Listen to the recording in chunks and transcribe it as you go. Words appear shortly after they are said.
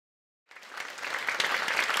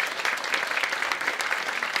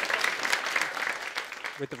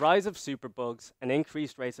With the rise of superbugs and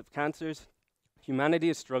increased rates of cancers, humanity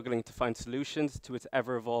is struggling to find solutions to its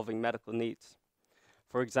ever-evolving medical needs.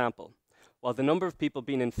 For example, while the number of people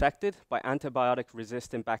being infected by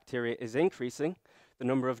antibiotic-resistant bacteria is increasing, the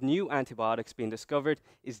number of new antibiotics being discovered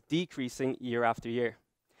is decreasing year after year.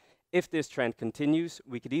 If this trend continues,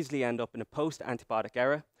 we could easily end up in a post-antibiotic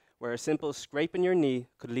era, where a simple scrape on your knee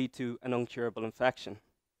could lead to an incurable infection.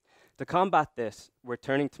 To combat this, we're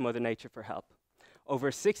turning to Mother Nature for help.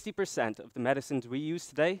 Over 60% of the medicines we use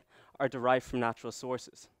today are derived from natural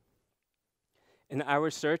sources. In our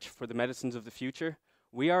search for the medicines of the future,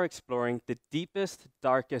 we are exploring the deepest,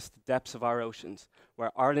 darkest depths of our oceans,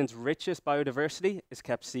 where Ireland's richest biodiversity is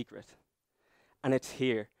kept secret. And it's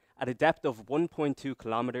here, at a depth of 1.2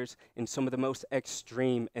 kilometers, in some of the most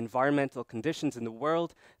extreme environmental conditions in the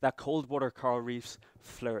world, that cold water coral reefs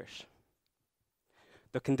flourish.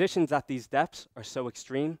 The conditions at these depths are so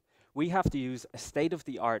extreme, we have to use a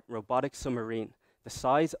state-of-the-art robotic submarine the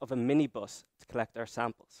size of a minibus to collect our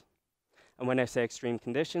samples. And when I say extreme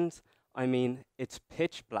conditions, I mean it's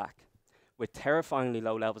pitch black, with terrifyingly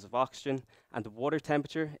low levels of oxygen, and the water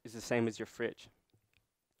temperature is the same as your fridge.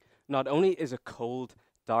 Not only is it cold,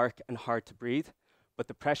 dark, and hard to breathe, but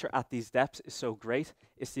the pressure at these depths is so great,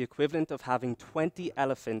 it's the equivalent of having 20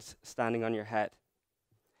 elephants standing on your head.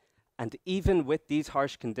 And even with these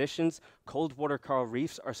harsh conditions, cold water coral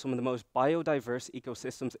reefs are some of the most biodiverse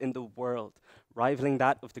ecosystems in the world, rivaling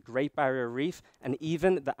that of the Great Barrier Reef and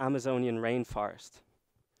even the Amazonian rainforest.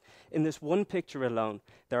 In this one picture alone,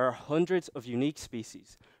 there are hundreds of unique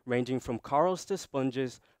species, ranging from corals to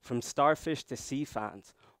sponges, from starfish to sea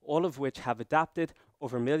fans, all of which have adapted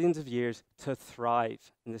over millions of years to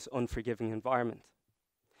thrive in this unforgiving environment.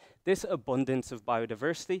 This abundance of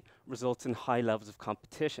biodiversity results in high levels of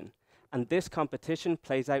competition, and this competition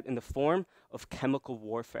plays out in the form of chemical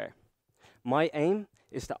warfare. My aim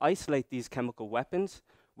is to isolate these chemical weapons,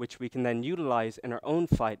 which we can then utilize in our own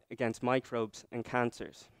fight against microbes and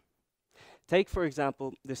cancers. Take, for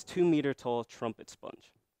example, this 2-meter tall trumpet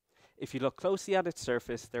sponge. If you look closely at its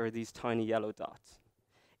surface, there are these tiny yellow dots.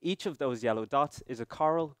 Each of those yellow dots is a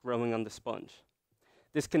coral growing on the sponge.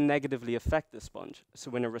 This can negatively affect the sponge,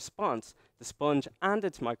 so in a response, the sponge and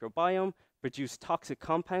its microbiome produce toxic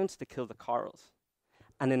compounds to kill the corals.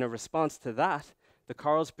 And in a response to that, the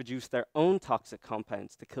corals produce their own toxic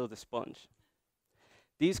compounds to kill the sponge.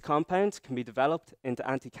 These compounds can be developed into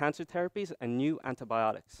anti-cancer therapies and new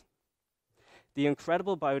antibiotics. The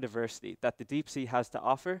incredible biodiversity that the deep sea has to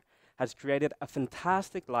offer has created a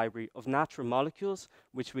fantastic library of natural molecules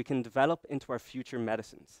which we can develop into our future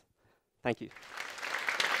medicines. Thank you.